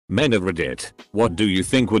Men of Reddit, what do you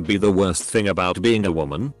think would be the worst thing about being a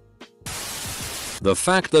woman? The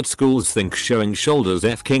fact that schools think showing shoulders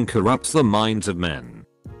f***ing corrupts the minds of men.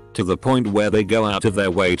 To the point where they go out of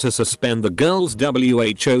their way to suspend the girls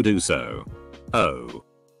WHO do so. Oh.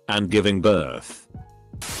 And giving birth.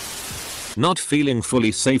 Not feeling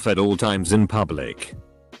fully safe at all times in public.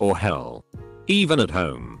 Or hell. Even at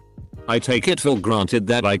home. I take it for granted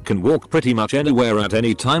that I can walk pretty much anywhere at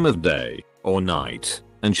any time of day or night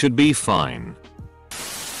and should be fine.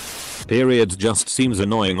 Periods just seems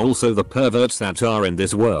annoying. Also the perverts that are in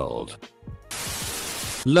this world.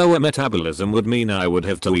 Lower metabolism would mean I would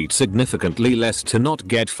have to eat significantly less to not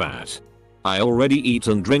get fat. I already eat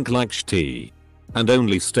and drink like tea. And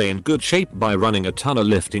only stay in good shape by running a ton of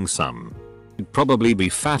lifting some. I'd probably be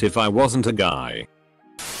fat if I wasn't a guy.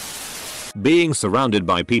 Being surrounded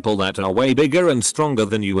by people that are way bigger and stronger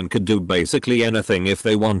than you and could do basically anything if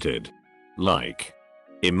they wanted. Like.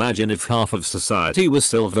 Imagine if half of society was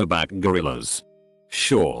silverback gorillas.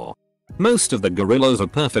 Sure. Most of the gorillas are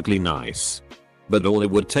perfectly nice. But all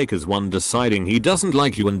it would take is one deciding he doesn't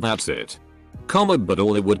like you and that's it. But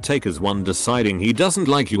all it would take is one deciding he doesn't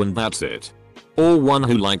like you and that's it. Or one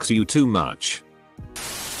who likes you too much.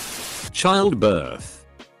 Childbirth.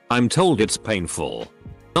 I'm told it's painful.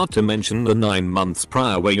 Not to mention the 9 months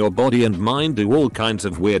prior where your body and mind do all kinds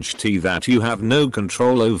of weird shit that you have no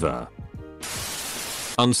control over.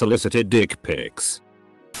 Unsolicited dick pics.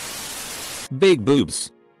 Big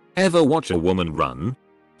boobs. Ever watch a woman run?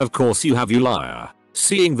 Of course you have, you liar.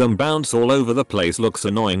 Seeing them bounce all over the place looks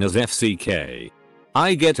annoying as FCK.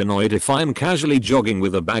 I get annoyed if I'm casually jogging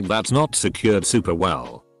with a bag that's not secured super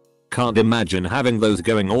well. Can't imagine having those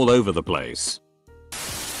going all over the place.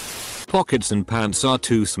 Pockets and pants are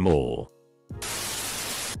too small.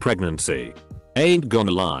 Pregnancy. Ain't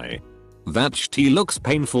gonna lie. That shit looks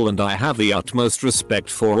painful and I have the utmost respect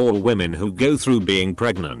for all women who go through being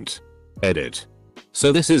pregnant. Edit.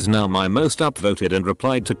 So this is now my most upvoted and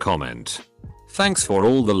replied to comment. Thanks for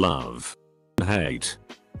all the love. And hate.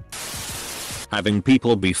 Having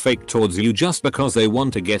people be fake towards you just because they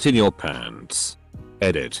want to get in your pants.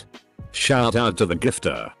 Edit. Shout out to the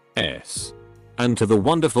gifter, S. And to the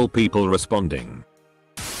wonderful people responding.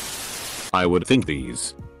 I would think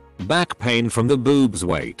these. Back pain from the boobs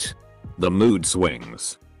weight. The mood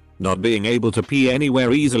swings. Not being able to pee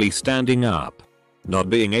anywhere easily standing up. Not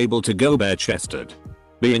being able to go bare chested.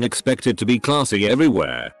 Being expected to be classy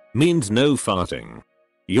everywhere means no farting.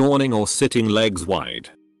 Yawning or sitting legs wide.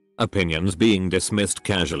 Opinions being dismissed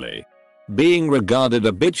casually. Being regarded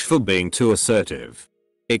a bitch for being too assertive.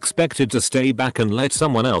 Expected to stay back and let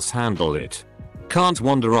someone else handle it. Can't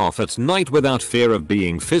wander off at night without fear of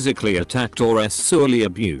being physically attacked or sexually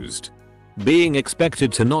abused. Being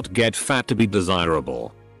expected to not get fat to be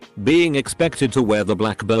desirable. Being expected to wear the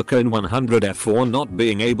black burqa in 100F or not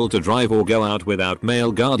being able to drive or go out without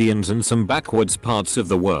male guardians in some backwards parts of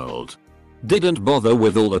the world. Didn't bother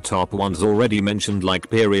with all the top ones already mentioned like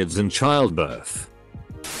periods and childbirth.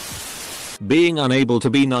 Being unable to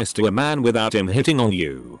be nice to a man without him hitting on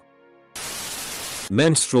you.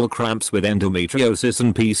 Menstrual cramps with endometriosis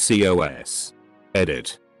and PCOS.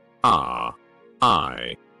 Edit.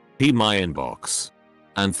 P my inbox.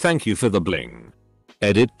 And thank you for the bling.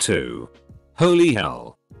 Edit 2. Holy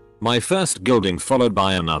hell. My first gilding followed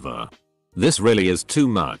by another. This really is too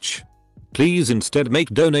much. Please instead make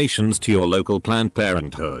donations to your local Planned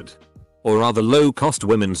Parenthood. Or other low-cost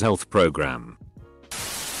women's health program.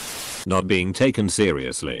 Not being taken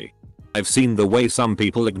seriously. I've seen the way some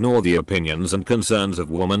people ignore the opinions and concerns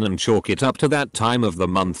of women and chalk it up to that time of the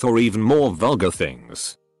month or even more vulgar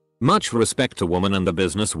things. Much respect to women in the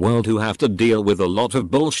business world who have to deal with a lot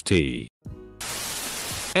of bullshit.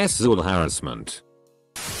 Sexual harassment.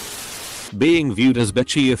 Being viewed as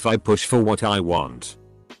bitchy if I push for what I want.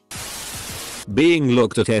 Being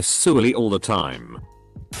looked at sexually all the time.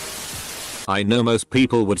 I know most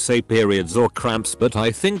people would say periods or cramps, but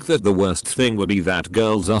I think that the worst thing would be that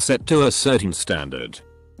girls are set to a certain standard.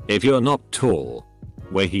 If you're not tall,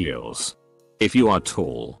 wear heels. If you are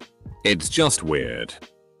tall, it's just weird.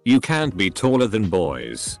 You can't be taller than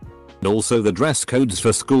boys. Also the dress codes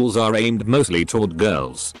for schools are aimed mostly toward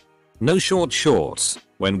girls. No short shorts,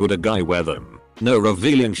 when would a guy wear them? No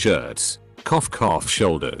revealing shirts, cough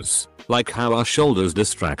shoulders, like how are shoulders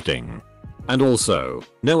distracting? And also,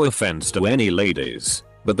 no offense to any ladies,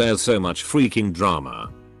 but there's so much freaking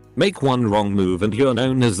drama. Make one wrong move and you're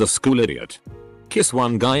known as the school idiot. Kiss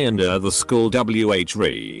one guy and the school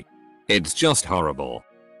WHRE. It's just horrible.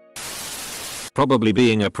 Probably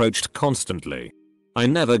being approached constantly. I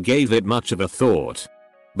never gave it much of a thought.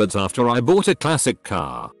 But after I bought a classic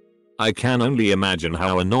car, I can only imagine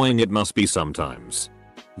how annoying it must be sometimes.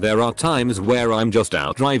 There are times where I'm just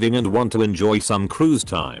out driving and want to enjoy some cruise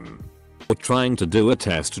time. Or trying to do a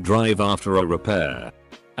test drive after a repair.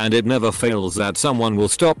 And it never fails that someone will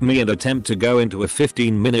stop me and attempt to go into a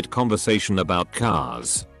 15-minute conversation about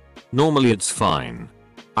cars. Normally it's fine.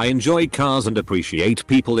 I enjoy cars and appreciate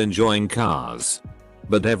people enjoying cars.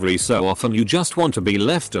 But every so often you just want to be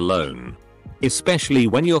left alone. Especially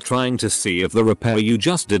when you're trying to see if the repair you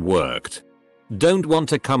just did worked. Don't want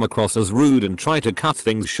to come across as rude and try to cut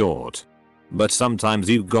things short. But sometimes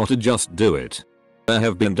you've gotta just do it. There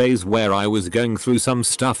have been days where I was going through some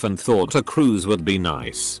stuff and thought a cruise would be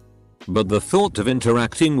nice. But the thought of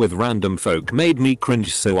interacting with random folk made me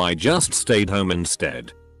cringe, so I just stayed home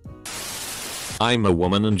instead. I'm a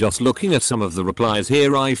woman and just looking at some of the replies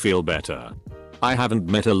here I feel better. I haven't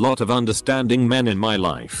met a lot of understanding men in my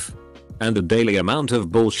life. And the daily amount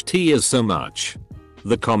of bullshit is so much.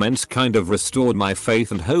 The comments kind of restored my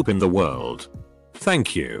faith and hope in the world.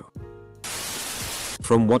 Thank you.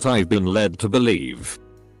 From what I've been led to believe.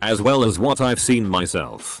 As well as what I've seen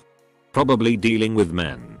myself. Probably dealing with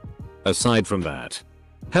men. Aside from that.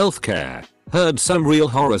 Healthcare. Heard some real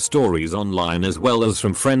horror stories online as well as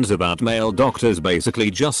from friends about male doctors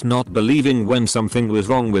basically just not believing when something was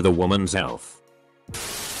wrong with a woman's health.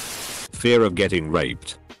 Fear of getting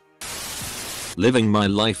raped. Living my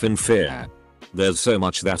life in fear. There's so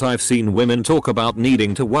much that I've seen women talk about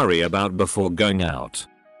needing to worry about before going out.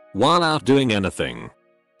 While out doing anything.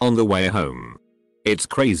 On the way home. It's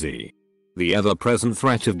crazy. The ever-present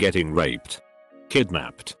threat of getting raped.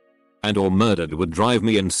 Kidnapped. And or murdered would drive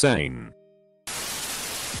me insane.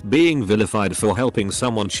 Being vilified for helping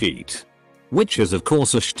someone cheat. Which is of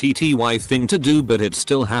course a shitty thing to do, but it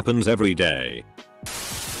still happens every day.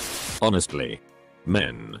 Honestly.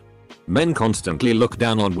 Men constantly look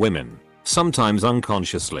down on women. Sometimes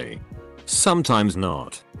unconsciously. Sometimes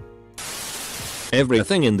not.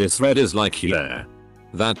 Everything in this thread is like, yeah.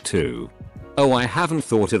 That too. Oh, I haven't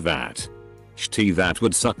thought of that. Shitty, that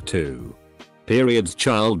would suck too. Periods,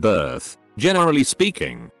 childbirth, generally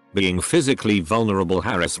speaking, being physically vulnerable,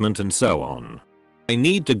 harassment and so on. I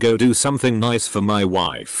need to go do something nice for my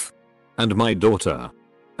wife. And my daughter.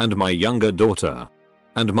 And my younger daughter.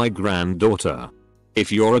 And my granddaughter. If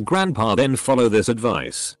you're a grandpa, then follow this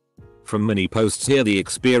advice. From many posts here, the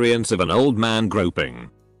experience of an old man groping,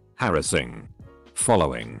 harassing,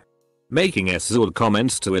 following, making S-word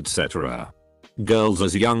comments to etc. girls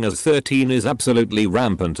as young as 13 is absolutely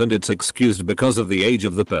rampant, and it's excused because of the age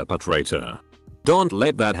of the perpetrator. Don't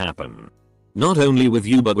let that happen. Not only with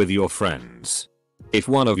you but with your friends. If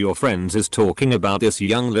one of your friends is talking about this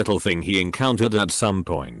young little thing he encountered at some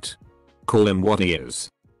point, call him what he is.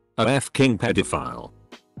 A f-king pedophile.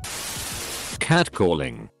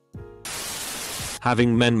 Catcalling.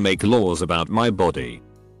 Having men make laws about my body.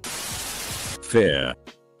 Fear.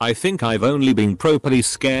 I think I've only been properly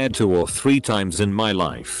scared 2 or 3 times in my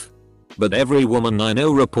life. But every woman I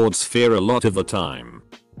know reports fear a lot of the time.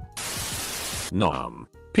 Nom.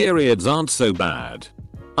 Periods aren't so bad.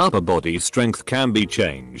 Upper body strength can be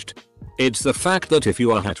changed. It's the fact that if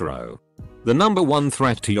you are hetero, the number one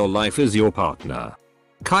threat to your life is your partner.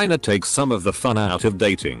 Kinda takes some of the fun out of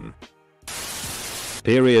dating.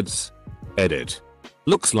 Periods. Edit.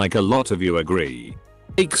 Looks like a lot of you agree.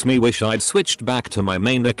 Makes me wish I'd switched back to my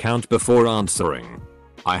main account before answering.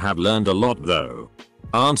 I have learned a lot though.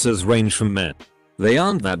 Answers range from men. They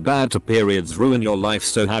aren't that bad to periods ruin your life,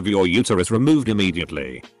 so have your uterus removed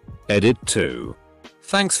immediately. Edit 2.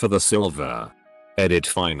 Thanks for the silver. Edit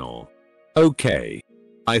final. Okay.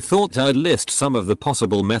 I thought I'd list some of the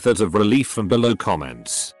possible methods of relief from below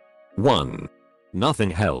comments. 1.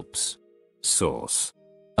 Nothing helps. Source.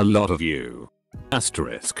 A lot of you.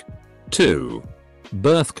 Asterisk. 2.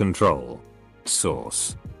 Birth control.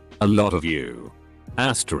 Source. A lot of you.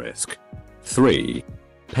 Asterisk. 3.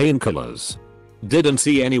 Painkillers. Didn't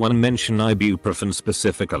see anyone mention ibuprofen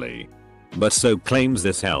specifically. But so claims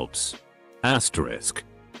this helps. Asterisk.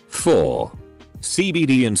 4.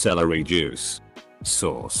 CBD and celery juice.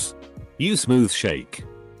 Source. You smooth shake.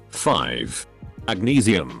 5.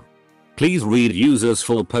 Magnesium. Please read user's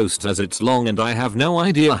full post as it's long and I have no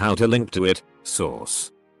idea how to link to it.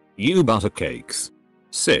 Source. You buttercakes.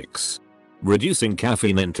 6. Reducing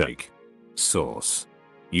caffeine intake. Source.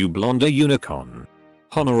 You blonde unicorn.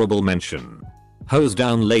 Honorable mention. Hose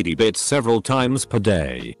down lady bits several times per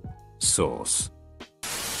day. Source.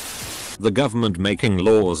 The government making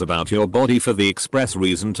laws about your body for the express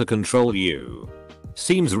reason to control you.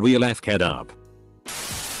 Seems real f-head up.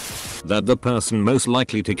 That the person most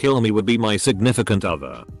likely to kill me would be my significant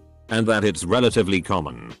other. And that it's relatively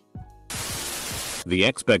common. The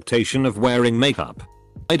expectation of wearing makeup.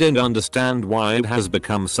 I don't understand why it has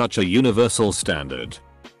become such a universal standard.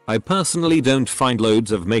 I personally don't find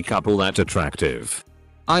loads of makeup all that attractive.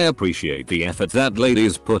 I appreciate the effort that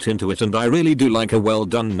ladies put into it and I really do like a well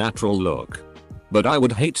done natural look. But I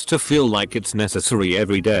would hate to feel like it's necessary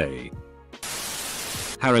every day.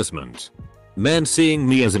 Harassment. Men seeing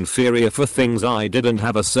me as inferior for things I didn't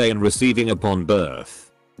have a say in receiving upon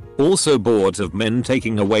birth. Also bored of men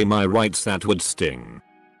taking away my rights that would sting.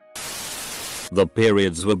 The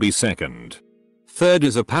periods would be second. Third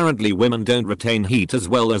is apparently women don't retain heat as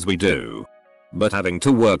well as we do. But having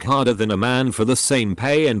to work harder than a man for the same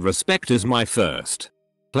pay and respect is my first.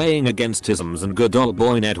 Playing against isms and good old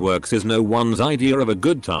boy networks is no one's idea of a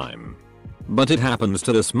good time. But it happens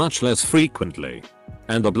to us much less frequently.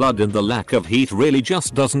 And the blood and the lack of heat really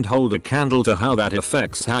just doesn't hold a candle to how that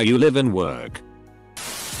affects how you live and work.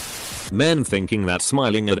 Men thinking that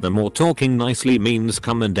smiling at them or talking nicely means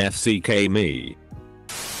come and FCK me.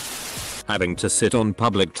 Having to sit on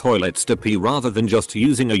public toilets to pee rather than just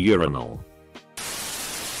using a urinal.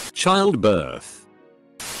 Childbirth.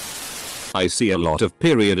 I see a lot of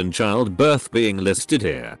period and childbirth being listed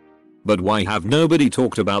here. But why have nobody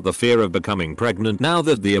talked about the fear of becoming pregnant now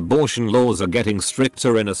that the abortion laws are getting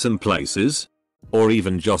stricter in some places? Or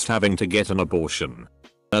even just having to get an abortion.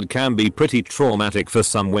 That can be pretty traumatic for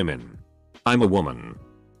some women. I'm a woman.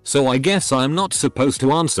 So I guess I'm not supposed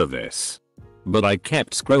to answer this. But I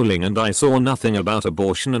kept scrolling and I saw nothing about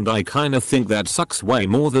abortion and I kinda think that sucks way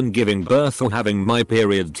more than giving birth or having my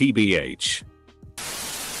period tbh.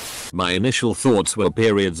 My initial thoughts were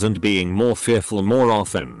periods and being more fearful more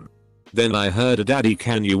often. Then I heard a "Daddy,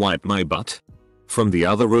 can you wipe my butt?" from the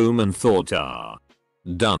other room and thought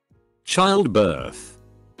done. Childbirth.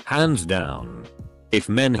 Hands down. If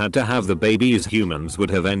men had to have the babies, humans would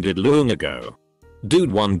have ended long ago.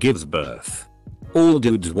 Dude 1 gives birth. All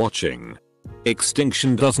dudes watching.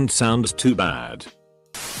 Extinction doesn't sound too bad.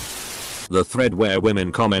 The thread where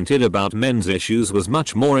women commented about men's issues was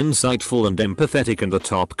much more insightful and empathetic, and the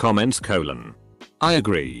top comments : I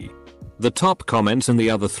agree. The top comments in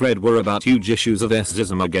the other thread were about huge issues of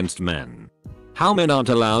sexism against men. How men aren't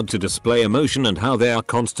allowed to display emotion and how they are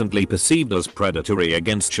constantly perceived as predatory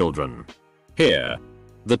against children. Here.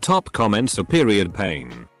 The top comments are period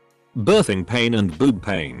pain, birthing pain and boob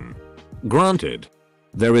pain. Granted.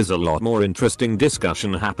 There is a lot more interesting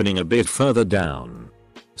discussion happening a bit further down.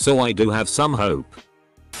 So I do have some hope.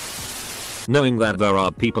 Knowing that there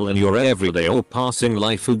are people in your everyday or passing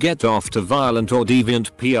life who get off to violent or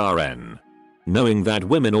deviant PRN. Knowing that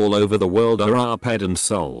women all over the world are outpaid and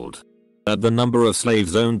sold. That the number of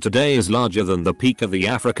slaves owned today is larger than the peak of the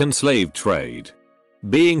African slave trade.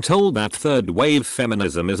 Being told that third wave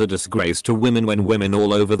feminism is a disgrace to women when women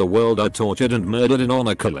all over the world are tortured and murdered in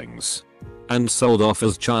honor killings. And sold off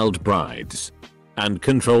as child brides. And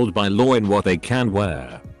controlled by law in what they can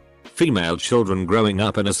wear. Female children growing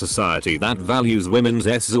up in a society that values women's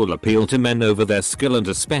sexual appeal to men over their skill and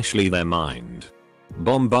especially their mind.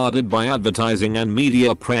 Bombarded by advertising and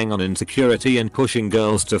media preying on insecurity and pushing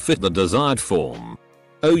girls to fit the desired form.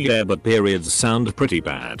 Oh yeah, but periods sound pretty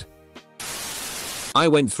bad. I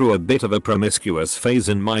went through a bit of a promiscuous phase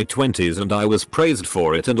in my 20s and I was praised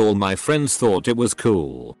for it and all my friends thought it was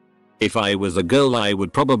cool. If I was a girl I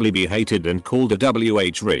would probably be hated and called a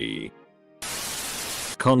WHRE.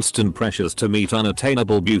 Constant pressures to meet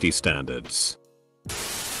unattainable beauty standards.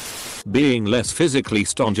 Being less physically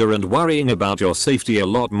stauncher and worrying about your safety a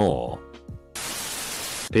lot more.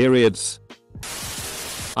 Periods.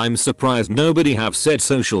 I'm surprised nobody have said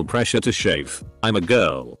social pressure to shave. I'm a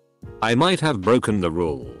girl. I might have broken the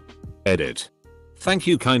rule. Edit. Thank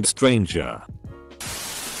you, kind stranger.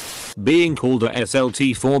 Being called a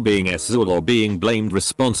SLT for being SZUL or being blamed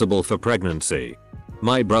responsible for pregnancy.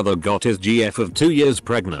 My brother got his GF of 2 years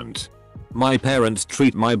pregnant. My parents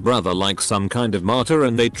treat my brother like some kind of martyr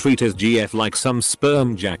and they treat his GF like some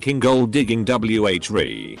sperm jacking gold digging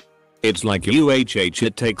WHRE. It's like UHH,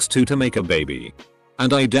 it takes two to make a baby.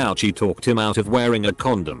 And I doubt she talked him out of wearing a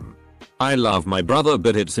condom. I love my brother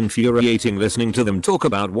but it's infuriating listening to them talk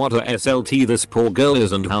about what a SLT this poor girl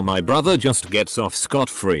is and how my brother just gets off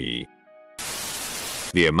scot-free.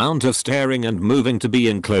 The amount of staring and moving to be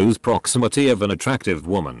in close proximity of an attractive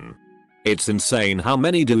woman. It's insane how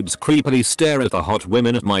many dudes creepily stare at the hot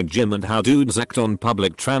women at my gym and how dudes act on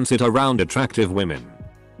public transit around attractive women.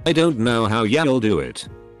 I don't know how y'all do it.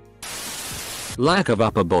 Lack of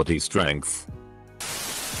upper body strength.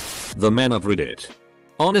 The men of Reddit.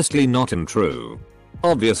 Honestly not untrue.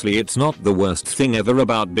 Obviously it's not the worst thing ever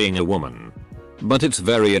about being a woman. But it's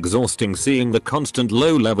very exhausting seeing the constant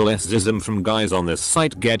low-level sexism from guys on this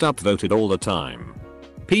site get upvoted all the time.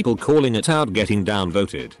 People calling it out getting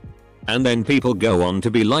downvoted. And then people go on to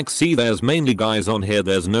be like, see, there's mainly guys on here,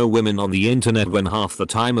 there's no women on the internet, when half the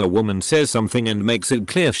time a woman says something and makes it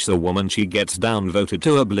clear she's a woman, she gets downvoted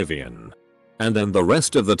to oblivion. And then the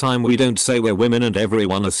rest of the time we don't say we're women and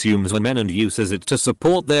everyone assumes we're men and uses it to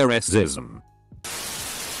support their sexism.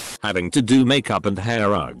 Having to do makeup and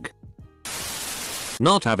hair, ugh.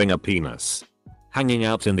 Not having a penis. Hanging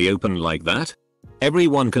out in the open like that?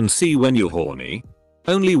 Everyone can see when you're horny.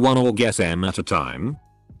 Only one orgasm at a time?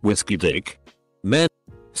 Whiskey dick? Men?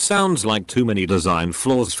 Sounds like too many design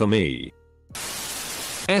flaws for me.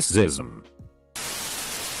 Sexism.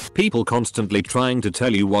 People constantly trying to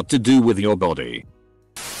tell you what to do with your body.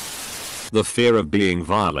 The fear of being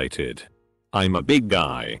violated. I'm a big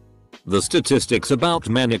guy. The statistics about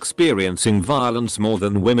men experiencing violence more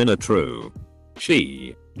than women are true.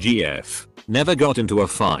 GF. Never got into a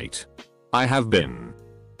fight. I have been.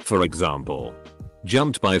 For example.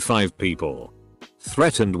 Jumped by 5 people.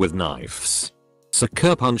 Threatened with knives.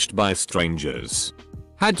 Sucker punched by strangers.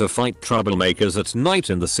 Had to fight troublemakers at night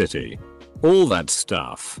in the city. All that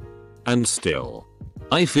stuff. And still.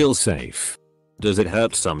 I feel safe. Does it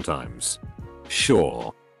hurt sometimes?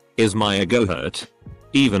 Sure. Is my ego hurt?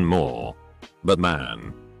 Even more. But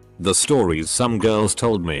man. The stories some girls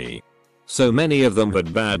told me. So many of them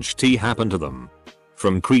had bad shit happen to them.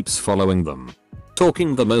 From creeps following them.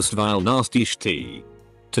 Talking the most vile nasty shit.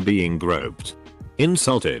 To being groped.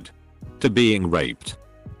 Insulted. To being raped.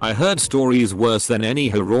 I heard stories worse than any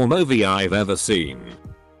horror movie I've ever seen.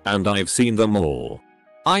 And I've seen them all.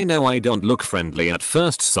 I know I don't look friendly at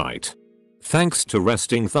first sight. Thanks to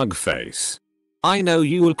resting thug face. I know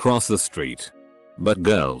you will cross the street. But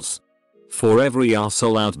girls. For every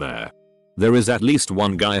arsehole out there is at least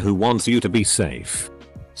one guy who wants you to be safe.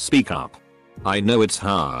 Speak up. I know it's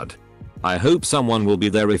hard. I hope someone will be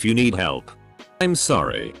there if you need help. I'm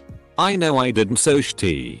sorry. I know I didn't so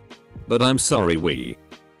shitty. But I'm sorry we,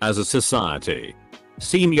 as a society,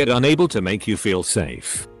 seem yet unable to make you feel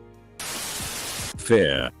safe.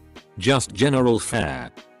 Fear. Just general fear.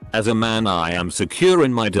 As a man, I am secure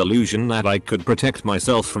in my delusion that I could protect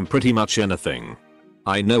myself from pretty much anything.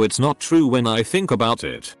 I know it's not true when I think about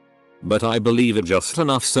it. But I believe it just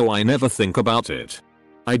enough so I never think about it.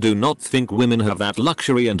 I do not think women have that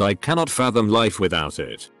luxury and I cannot fathom life without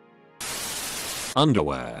it.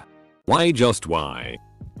 Underwear. Why just why?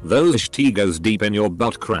 Those shit goes deep in your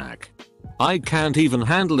butt crack. I can't even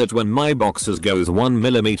handle it when my boxers goes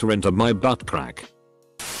 1mm into my butt crack.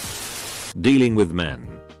 Dealing with men.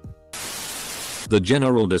 The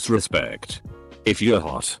general disrespect. If you're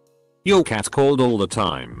hot, you're catcalled all the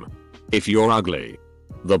time. If you're ugly,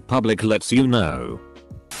 the public lets you know.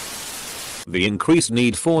 The increased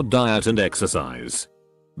need for diet and exercise.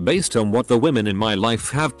 Based on what the women in my life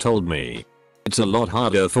have told me, it's a lot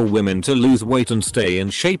harder for women to lose weight and stay in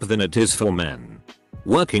shape than it is for men.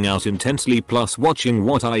 Working out intensely plus watching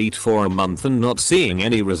what I eat for a month and not seeing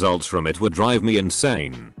any results from it would drive me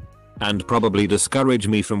insane. And probably discourage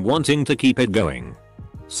me from wanting to keep it going.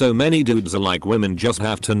 So many dudes are like, women just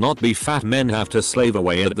have to not be fat, men have to slave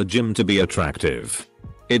away at the gym to be attractive.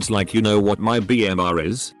 It's like, you know what my BMR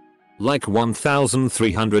is? Like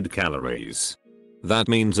 1300 calories. That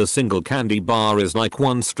means a single candy bar is like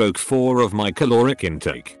 1/4 of my caloric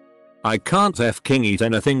intake. I can't f***ing eat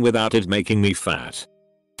anything without it making me fat.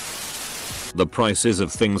 The prices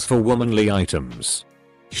of things for womanly items.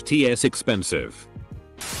 Shit's expensive.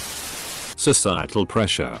 Societal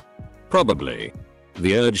pressure. Probably.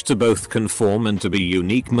 The urge to both conform and to be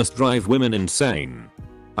unique must drive women insane.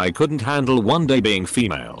 I couldn't handle one day being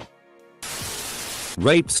female.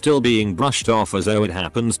 Rape still being brushed off as though it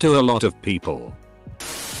happens to a lot of people.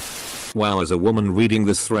 Wow, as a woman reading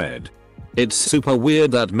this thread, it's super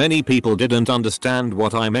weird that many people didn't understand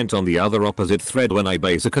what I meant on the other opposite thread when I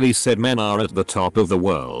basically said men are at the top of the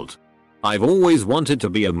world. I've always wanted to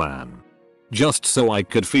be a man. Just so I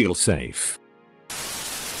could feel safe.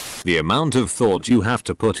 The amount of thought you have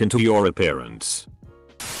to put into your appearance.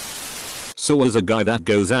 So as a guy that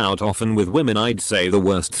goes out often with women, I'd say the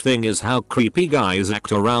worst thing is how creepy guys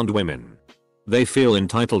act around women. They feel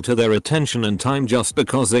entitled to their attention and time just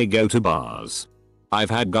because they go to bars. I've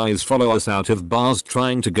had guys follow us out of bars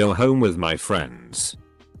trying to go home with my friends.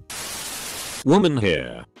 Woman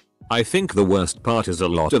here. I think the worst part is a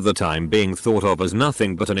lot of the time being thought of as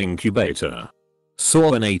nothing but an incubator.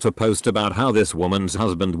 Saw an ATA post about how this woman's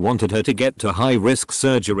husband wanted her to get to high risk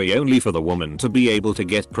surgery only for the woman to be able to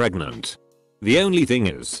get pregnant. The only thing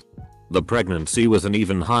is, the pregnancy was an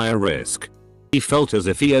even higher risk. He felt as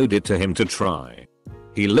if he owed it to him to try.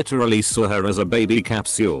 He literally saw her as a baby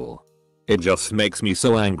capsule. It just makes me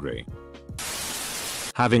so angry.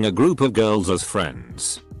 Having a group of girls as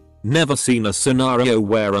friends. Never seen a scenario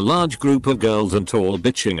where a large group of girls and all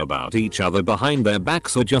bitching about each other behind their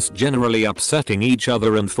backs or just generally upsetting each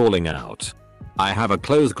other and falling out. I have a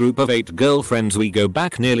close group of 8 girlfriends. We go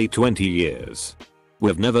back nearly 20 years.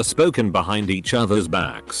 We've never spoken behind each other's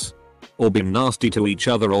backs. Or been nasty to each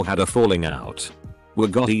other or had a falling out. We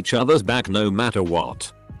got each other's back no matter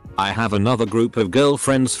what. I have another group of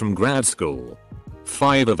girlfriends from grad school.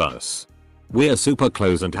 5 of us. We're super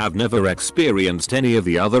close and have never experienced any of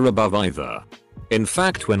the other above either. In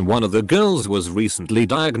fact, when one of the girls was recently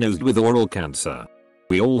diagnosed with oral cancer,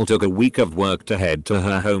 we all took a week of work to head to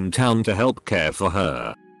her hometown to help care for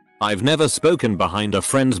her. I've never spoken behind a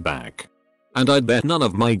friend's back. And I'd bet none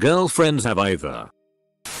of my girlfriends have either.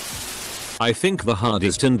 I think the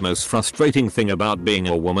hardest and most frustrating thing about being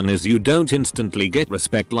a woman is you don't instantly get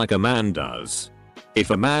respect like a man does. If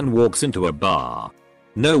a man walks into a bar,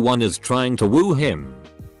 no one is trying to woo him.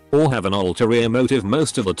 Or have an ulterior motive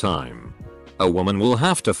most of the time. A woman will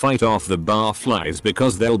have to fight off the bar flies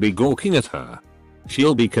because they'll be gawking at her.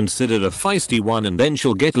 She'll be considered a feisty one and then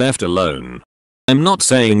she'll get left alone. I'm not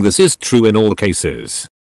saying this is true in all cases.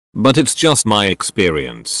 But it's just my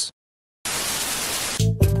experience.